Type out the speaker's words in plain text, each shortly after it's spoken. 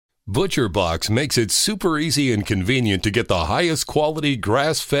ButcherBox makes it super easy and convenient to get the highest quality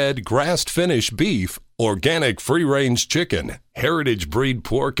grass-fed, grass-finished beef, organic free-range chicken, heritage breed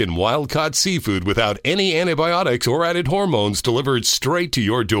pork, and wild-caught seafood without any antibiotics or added hormones delivered straight to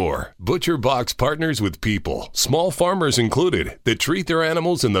your door. ButcherBox partners with people, small farmers included, that treat their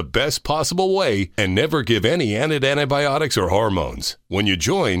animals in the best possible way and never give any added antibiotics or hormones. When you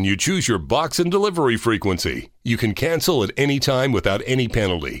join, you choose your box and delivery frequency. You can cancel at any time without any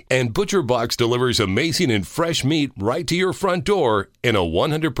penalty. And ButcherBox delivers amazing and fresh meat right to your front door in a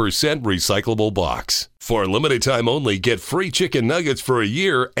 100% recyclable box. For a limited time only, get free chicken nuggets for a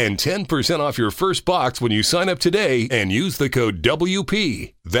year and 10% off your first box when you sign up today and use the code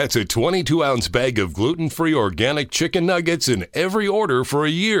WP. That's a 22-ounce bag of gluten-free organic chicken nuggets in every order for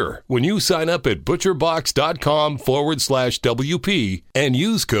a year when you sign up at butcherbox.com/WP and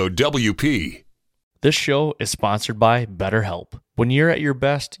use code WP. This show is sponsored by BetterHelp. When you're at your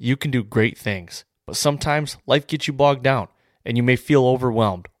best, you can do great things, but sometimes life gets you bogged down and you may feel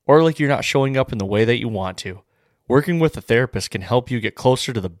overwhelmed or like you're not showing up in the way that you want to. Working with a therapist can help you get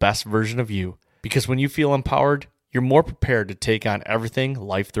closer to the best version of you, because when you feel empowered, you're more prepared to take on everything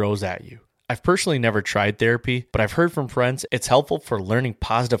life throws at you. I've personally never tried therapy, but I've heard from friends it's helpful for learning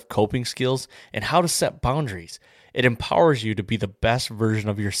positive coping skills and how to set boundaries. It empowers you to be the best version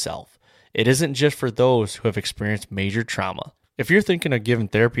of yourself. It isn't just for those who have experienced major trauma. If you're thinking of giving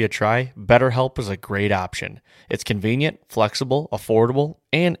therapy a try, BetterHelp is a great option. It's convenient, flexible, affordable,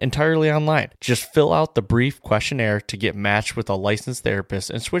 and entirely online. Just fill out the brief questionnaire to get matched with a licensed therapist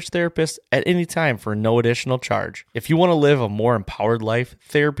and switch therapists at any time for no additional charge. If you want to live a more empowered life,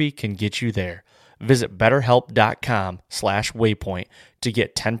 therapy can get you there. Visit BetterHelp.com/Waypoint to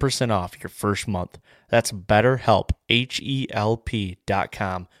get 10% off your first month. That's BetterHelp,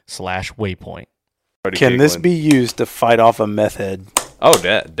 HELP.com/Waypoint. Can this be used to fight off a meth head? Oh,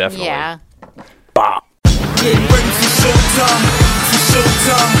 definitely. Yeah. Bop. Get ready for showtime. For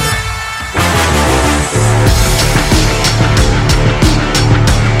showtime.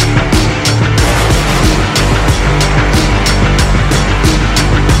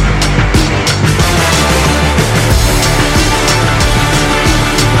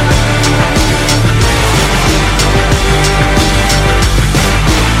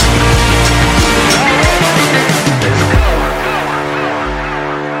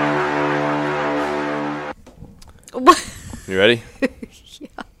 You ready? Yeah.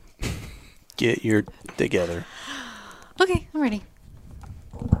 Get your together. Okay, I'm ready.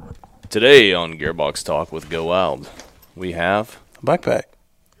 Today on Gearbox Talk with Go Wild, we have A backpack.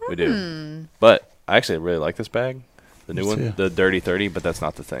 We do. But I actually really like this bag. The new one, the Dirty 30, but that's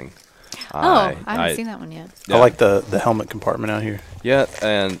not the thing. I haven't seen that one yet. Yeah. I like the helmet compartment out here. Yeah,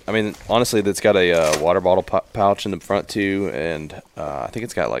 and I mean, honestly, that's got a water bottle pouch in the front too, and I think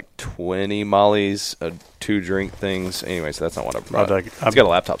it's got like 20 mollies, 2 drink things. Anyway, so that's not what I brought. It's got a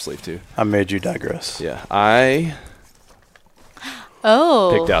laptop sleeve too. I made you digress. Yeah, I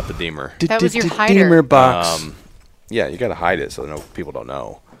picked out the Demer. That was your hider. DemerBox. Yeah, you got to hide it so people don't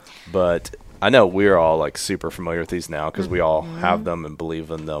know. But I know we're all like super familiar with these now because we all have them and believe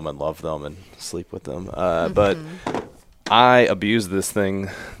in them and love them and sleep with them. But I abused this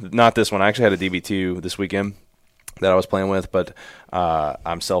thing. Not this one. I actually had a DB2 this weekend that I was playing with, but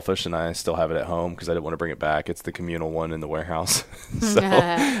I'm selfish and I still have it at home because I didn't want to bring it back. It's the communal one in the warehouse. So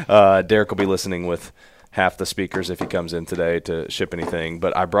Derek will be listening with half the speakers if he comes in today to ship anything.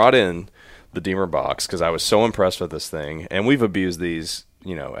 But I brought in the DemerBox because I was so impressed with this thing. And we've abused these,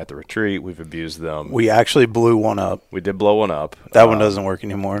 at the retreat. We've abused them. We actually blew one up. We did blow one up. That one doesn't work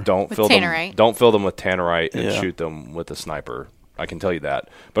anymore. Don't fill them with tannerite and shoot them with a sniper. I can tell you that.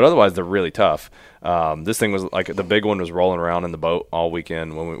 But otherwise, they're really tough. This thing was like the big one was rolling around in the boat all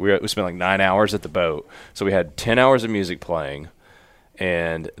weekend. When we spent like 9 hours at the boat. So we had 10 hours of music playing.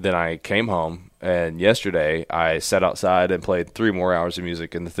 And then I came home, and yesterday I sat outside and played 3 more hours of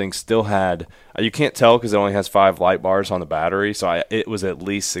music, and the thing still had – you can't tell because it only has 5 light bars on the battery, so it was at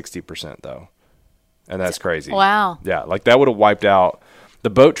least 60% though, and that's crazy. Wow. Yeah, like that would have wiped out – the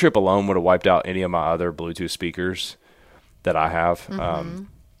boat trip alone would have wiped out any of my other Bluetooth speakers that I have. I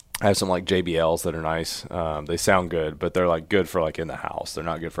have some like JBLs that are nice. They sound good, but they're like good for like in the house. They're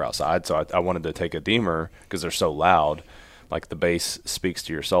not good for outside, so I wanted to take a Demer because they're so loud. Like the bass speaks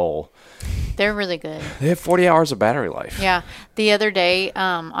to your soul. They're really good. They have 40 hours of battery life. Yeah. The other day,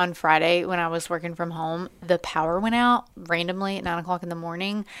 on Friday, when I was working from home, the power went out randomly at 9 o'clock in the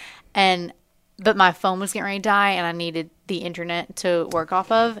morning. But my phone was getting ready to die, and I needed the internet to work off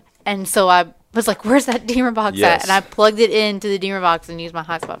of. And so I was like, where's that DemerBox at? And I plugged it into the DemerBox and used my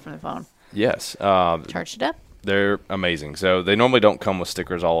hotspot from the phone. Yes. Charged it up. They're amazing. So they normally don't come with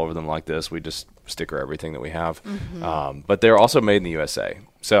stickers all over them like this. We just sticker everything that we have. But they're also made in the USA.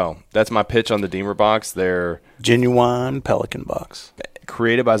 So that's my pitch on the DemerBox. They're genuine Pelican box.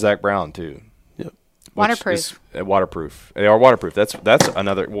 Created by Zach Brown, too. Yep. Waterproof. Waterproof. They are waterproof. That's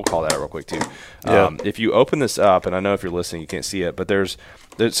another. We'll call that real quick, too. If you open this up, and I know if you're listening, you can't see it, but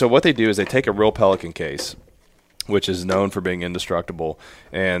so what they do is they take a real Pelican case, which is known for being indestructible,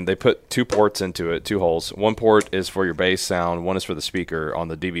 and they put 2 ports into it, 2 holes. One port is for your bass sound, one is for the speaker on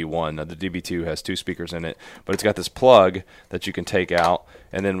the DB1. Now, the DB2 has 2 speakers in it, but it's got this plug that you can take out,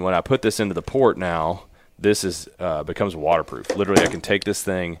 and then when I put this into the port now, this is becomes waterproof. Literally, I can take this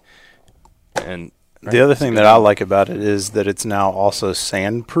thing and... The other thing that I like about it is that it's now also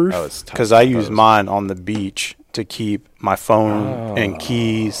sandproof, because I use mine on the beach to keep my phone and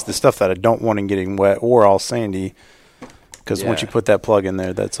keys, the stuff that I don't want in getting wet or all sandy, because once you put that plug in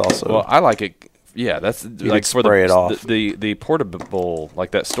there, that's also... Well, I like it. Yeah, that's like for spray it off. The portable,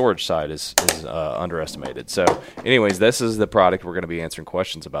 like that storage side is underestimated. So anyways, this is the product we're going to be answering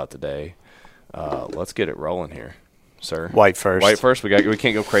questions about today. Let's get it rolling here, sir. White first. We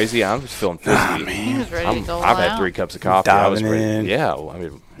can't go crazy. I'm just feeling fizzy. He was ready to go I've all had out. 3 cups of coffee. Diving in. Yeah, well, I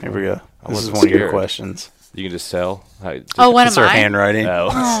mean, Here we go. This is wasn't one of your scared. questions. You can just tell. One of It's her mine? handwriting.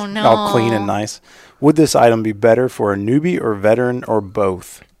 Oh, no. All clean and nice. Would this item be better for a newbie or veteran or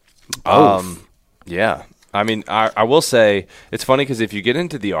both? Both. Yeah. I mean, I will say it's funny because if you get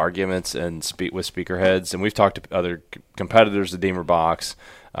into the arguments and with speakerheads, and we've talked to other competitors of DemerBox,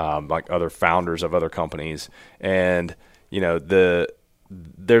 like other founders of other companies, and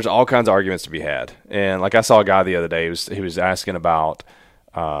there's all kinds of arguments to be had. And like I saw a guy the other day, he was asking about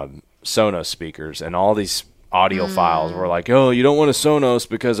Sonos speakers, and all these audio files were like, oh, you don't want a Sonos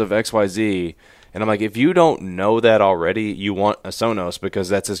because of XYZ. And I'm like, if you don't know that already, you want a Sonos because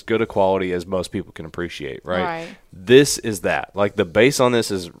that's as good a quality as most people can appreciate, right? This is that. Like the bass on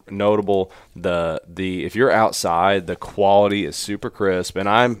this is notable. The if you're outside, the quality is super crisp. And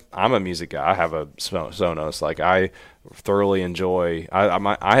I'm a music guy. I have a Sonos. Like I thoroughly enjoy.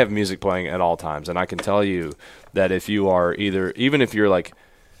 I have music playing at all times, and I can tell you that if you are even if you're like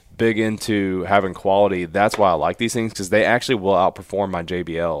big into having quality, that's why I like these things, because they actually will outperform my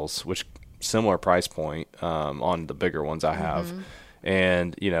JBLs, which similar price point on the bigger ones I have.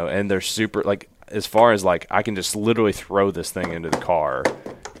 And and they're super, like, as far as like I can just literally throw this thing into the car,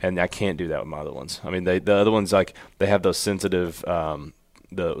 and I can't do that with my other ones. I mean, the other ones, like, they have those sensitive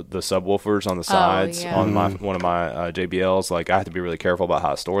the subwoofers on the sides on one of my JBLs. Like, I have to be really careful about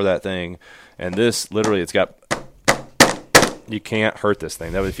how I store that thing. And this literally, it's got, you can't hurt this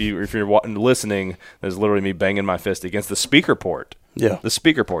thing. If you're listening, there's literally me banging my fist against the speaker port. Yeah. The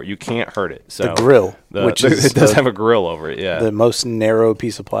speaker port. You can't hurt it. So the grill, it does have a grill over it, yeah. The most narrow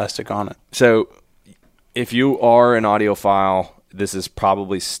piece of plastic on it. So if you are an audiophile, this is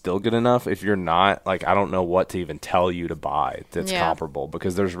probably still good enough. If you're not, like, I don't know what to even tell you to buy that's comparable,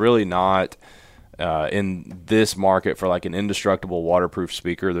 because there's really not, in this market for like an indestructible waterproof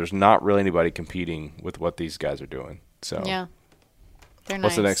speaker, there's not really anybody competing with what these guys are doing. So yeah. They're nice.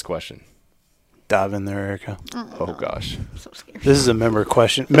 What's the next question? Dive in there, Erica. Oh gosh. I'm so scared. This is a member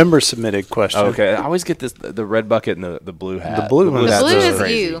submitted question. Oh, okay. I always get the red bucket and the blue hat. The blue one. The That's blue is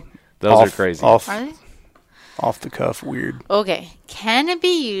crazy. you. Those are crazy. Are they? Off the cuff, weird. Okay. Can it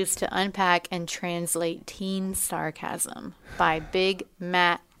be used to unpack and translate teen sarcasm by Big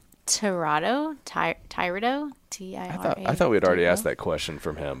Matt Tirado? Tirado? T-I-R-A. I thought we had already asked that question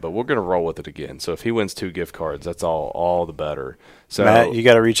from him, but we're going to roll with it again. So if he wins 2 gift cards, that's all the better. So Matt, you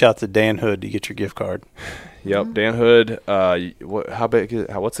got to reach out to Dan Hood to get your gift card. Yep, Dan Hood. How big?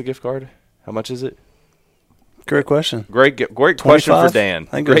 What's the gift card? How much is it? Great question. Great question for Dan.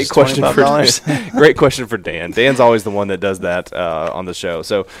 I think Great question for $25. Great question for Dan. Dan's always the one that does that on the show.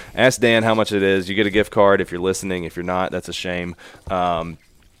 So ask Dan how much it is. You get a gift card if you're listening. If you're not, that's a shame.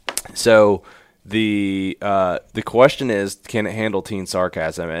 So the question is, can it handle teen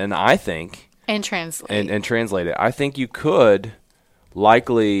sarcasm? And I think and translate and translate it. I think you could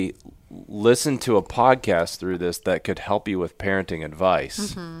likely listen to a podcast through this that could help you with parenting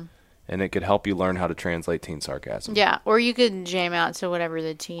advice. And it could help you learn how to translate teen sarcasm. Yeah, or you could jam out to whatever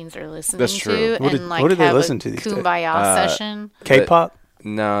the teens are listening That's true. to, What and do they have listen a to these days? kumbaya session. K-pop?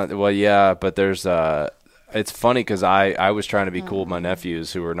 No, well, yeah, but there's it's funny because I was trying to be cool with my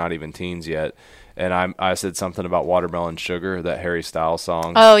nephews who were not even teens yet, and I said something about Watermelon Sugar, that Harry Styles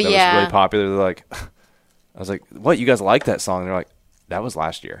song. Oh, that yeah. was really popular. They're like, I was like, what? You guys like that song? They're like, that was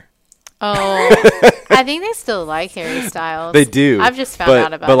last year. Oh, I think they still like Harry Styles. They do. I've just found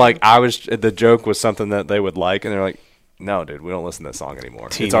out about But like, him. the joke was something that they would like, and they're like, No, dude, we don't listen to that song anymore.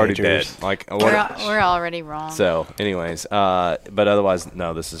 It's already dead. Like we're already wrong. So, anyways, but otherwise,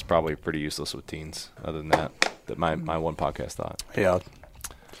 no, this is probably pretty useless with teens. Other than that my one podcast thought. Yeah.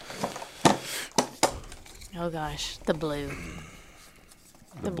 Oh gosh, the blue.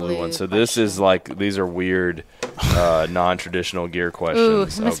 The blue one. So this is like, these are weird, non-traditional gear questions. Ooh,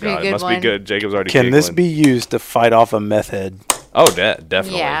 this must be a good it must one. be good. Jacob's already Can giggling. this be used to fight off a meth head? Oh,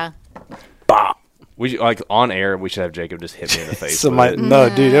 definitely. Yeah. Bah. We like on air. We should have Jacob just hit me in the face. Somebody, with it. no,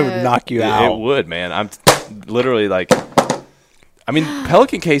 dude, it would knock you out. It would, man. I'm literally like, I mean,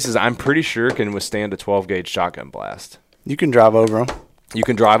 Pelican cases, I'm pretty sure can withstand a 12-gauge shotgun blast. You can drive over them. You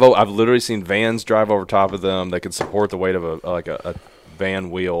can drive over. I've literally seen vans drive over top of them. They can support the weight of a van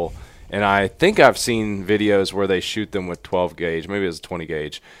wheel. And I think I've seen videos where they shoot them with 12-gauge. Maybe it was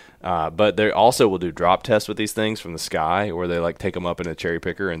 20-gauge. But they also will do drop tests with these things from the sky, where they like take them up in a cherry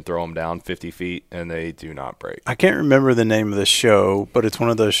picker and throw them down 50 feet, and they do not break. I can't remember the name of the show, but it's one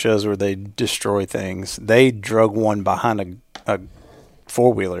of those shows where they destroy things. They drug one behind a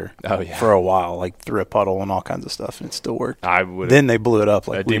four-wheeler for a while, like through a puddle and all kinds of stuff, and it still worked. Then they blew it up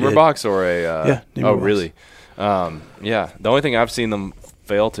like a DemerBox or a DemerBox. Oh, really? Yeah. The only thing I've seen them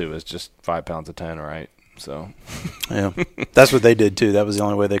fail to is just 5 pounds of 10, right? So, yeah, that's what they did too. That was the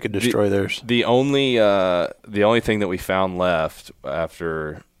only way they could destroy theirs. The only thing that we found left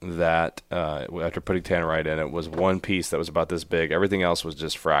after that, after putting tannerite in it, was one piece that was about this big. Everything else was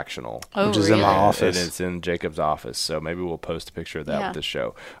just fractional. Oh, which is in my office. And it's in Jacob's office. So maybe we'll post a picture of that with this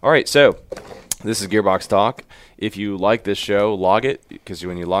show. All right, so this is Gearbox Talk. If you like this show, log it, because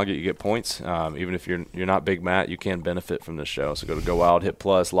when you log it, you get points. Even if you're not Big Matt, you can benefit from this show. So go to Go Wild, hit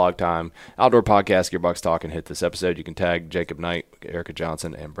plus, log time, Outdoor Podcast, Gearbox Talk, and hit this episode. You can tag Jacob Knight, Erica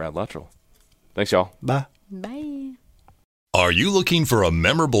Johnson, and Brad Luttrell. Thanks, y'all. Bye. Bye. Are you looking for a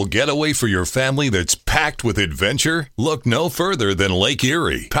memorable getaway for your family that's packed with adventure? Look no further than Lake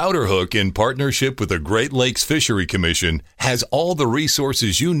Erie. Powder Hook, in partnership with the Great Lakes Fishery Commission, has all the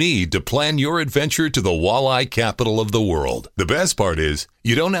resources you need to plan your adventure to the walleye capital of the world. The best part is,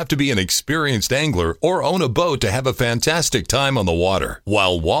 you don't have to be an experienced angler or own a boat to have a fantastic time on the water.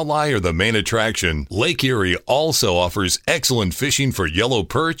 While walleye are the main attraction, Lake Erie also offers excellent fishing for yellow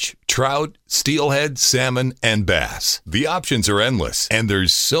perch, trout, steelhead, salmon, and bass. The options are endless, and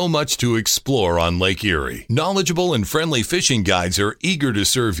there's so much to explore on Lake Erie. Knowledgeable and friendly fishing guides are eager to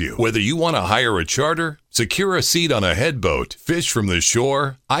serve you. Whether you want to hire a charter, secure a seat on a headboat, fish from the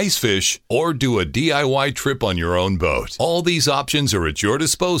shore, ice fish, or do a DIY trip on your own boat, all these options are at your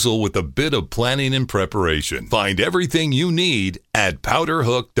disposal with a bit of planning and preparation. Find everything you need at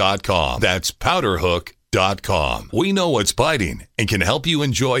powderhook.com. That's powderhook.com. We know what's biting and can help you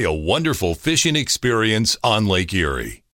enjoy a wonderful fishing experience on Lake Erie.